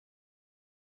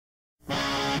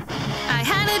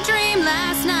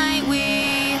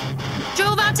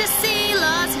about to see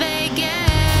Las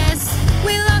Vegas.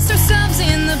 We lost ourselves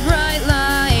in the bright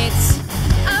lights.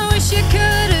 I wish you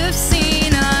could have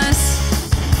seen us,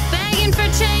 begging for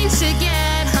change to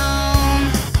get home,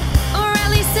 or at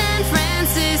least San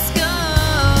Francisco.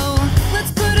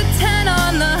 Let's put a 10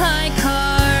 on the high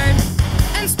card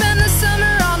and spend the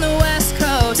summer on the West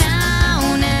Coast.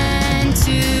 Down and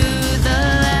to the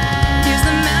left. Here's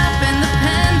the map and the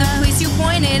pen, the place you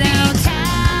pointed out.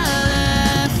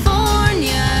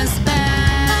 California's best.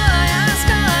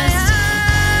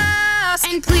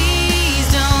 And please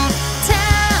don't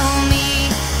tell me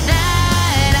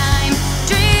that I'm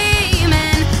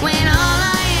dreaming when all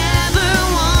I ever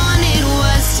wanted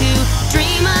was to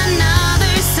dream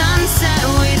another sunset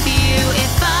with you.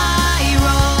 If I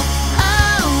roll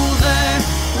over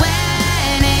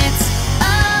when it's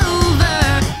over,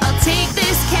 I'll take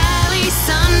this Cali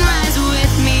sunrise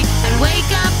with me and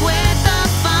wake up with the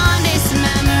fondest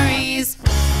memories.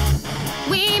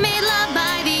 We made love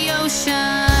by the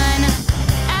ocean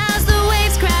as the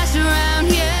waves crashed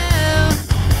around you.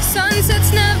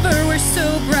 Sunsets never were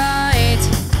so bright,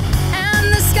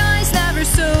 and the skies never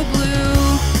so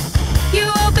blue. You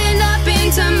opened up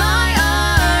into my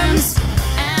arms,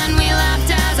 and we laughed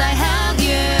as I held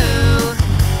you.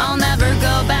 I'll never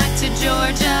go back to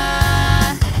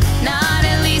Georgia, not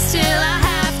at least till I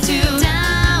have to.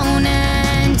 Down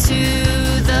and to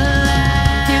the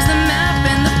left. Here's the map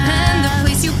and the pen, the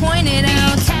place you pointed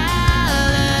out.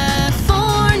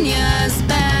 California's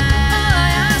best.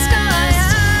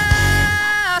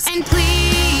 And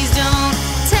please don't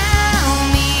tell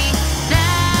me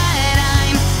that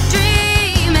I'm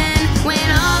dreaming when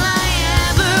all I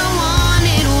ever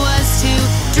wanted was to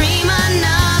dream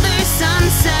another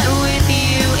sunset with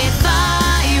you. If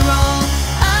I roll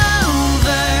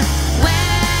over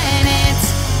when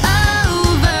it's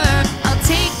over, I'll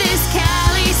take this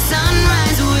Cali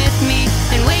sunrise with me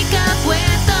and wake up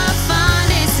with the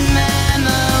fondest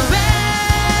memories.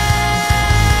 Memories.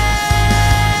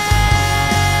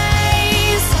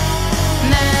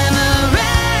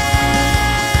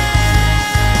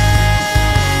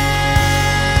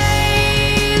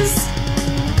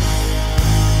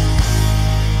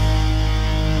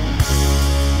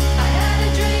 I had a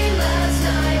dream last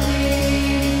night.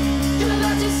 We were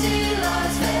about to see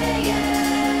Las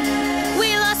Vegas. We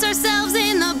lost ourselves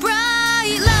in the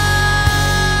bright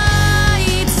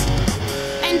lights.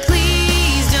 And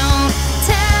please don't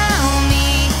tell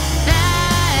me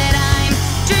that I'm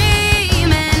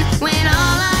dreaming when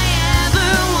all I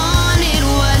ever wanted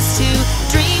was to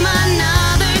dream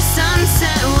another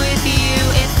sunset with you.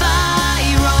 If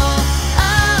I roll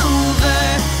over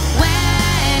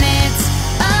when it's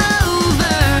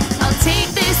over, I'll take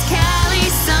this Cali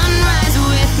sunrise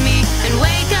with me and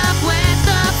wake up with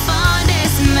the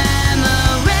fondest memories.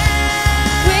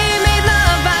 We made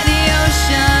love by the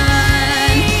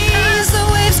ocean as the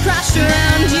waves crashed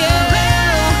around you.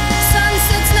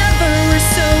 Sunsets never were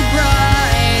so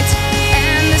bright,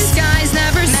 and the skies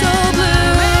never so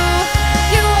blue.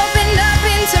 You opened up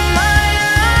into my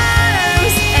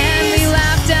arms, and we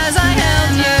laughed as I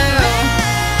held you.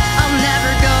 I'll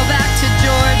never go back to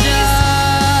Georgia,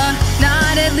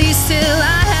 not at least till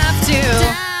I have to.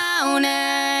 Down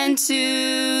and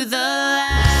to